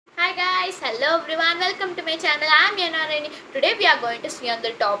guys, hello everyone, welcome to my channel. I am Yanarani. Today we are going to see on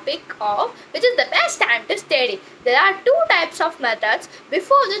the topic of which is the best time to study. There are two types of methods.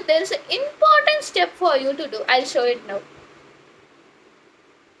 Before that, there is an important step for you to do. I'll show it now.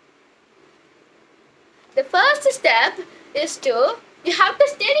 The first step is you have to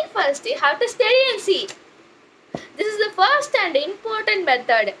study first. You have to study and see. This is the first and important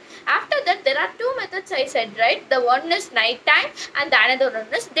method. After that, there are two methods I said, right? The one is night time and the another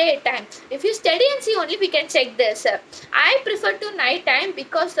one is daytime. If you study and see only, we can check this. I prefer to night time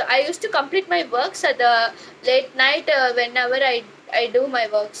because I used to complete my works at the late night whenever I do my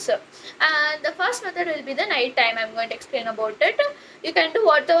works. And the first method will be the night time. I'm going to explain about it. You can do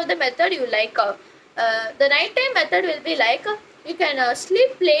whatever the method you like. The night time method will be like you can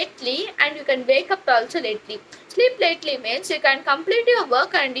sleep lately and you can wake up also lately. Sleep lately means you can complete your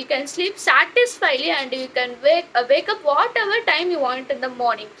work and you can sleep satisfyingly and you can wake up whatever time you want in the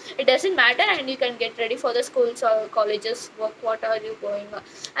morning. It doesn't matter, and you can get ready for the schools or colleges, work, whatever you're going on.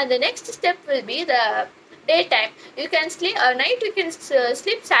 And the next step will be the daytime. You can sleep night, you can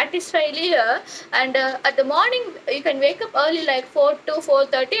sleep satisfyingly and at the morning you can wake up early like 4 to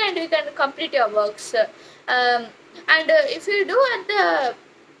 4:30 and you can complete your works. And if you do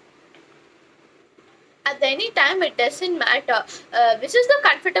at any time, it doesn't matter which is the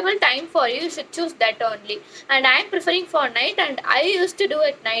comfortable time for you. You should choose that only, and I am preferring for night, and I used to do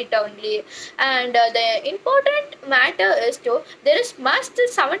at night only. And the important matter is there is must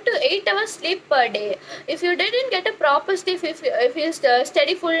 7 to 8 hours sleep per day. If you didn't get a proper sleep, if you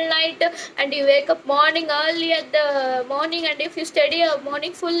study full night and you wake up morning early at the morning, and if you study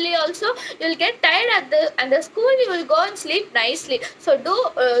morning fully also, you'll get tired at the school. You will go and sleep nicely. So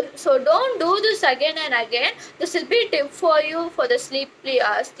don't do this again and again. This will be a tip for you for the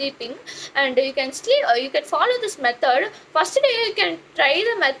sleeping, and you can sleep. You can follow this method. First day you can try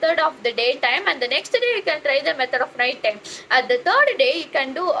the method of the daytime, and the next day you can try the method of night time. At the third day you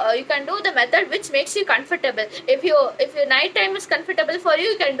can do the method which makes you comfortable. If your night time is comfortable for you,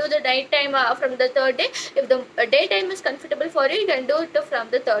 you can do the night time from the third day. If the daytime is comfortable for you, you can do it from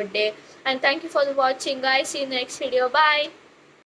the third day. And thank you for watching, guys. See you in the next video. Bye.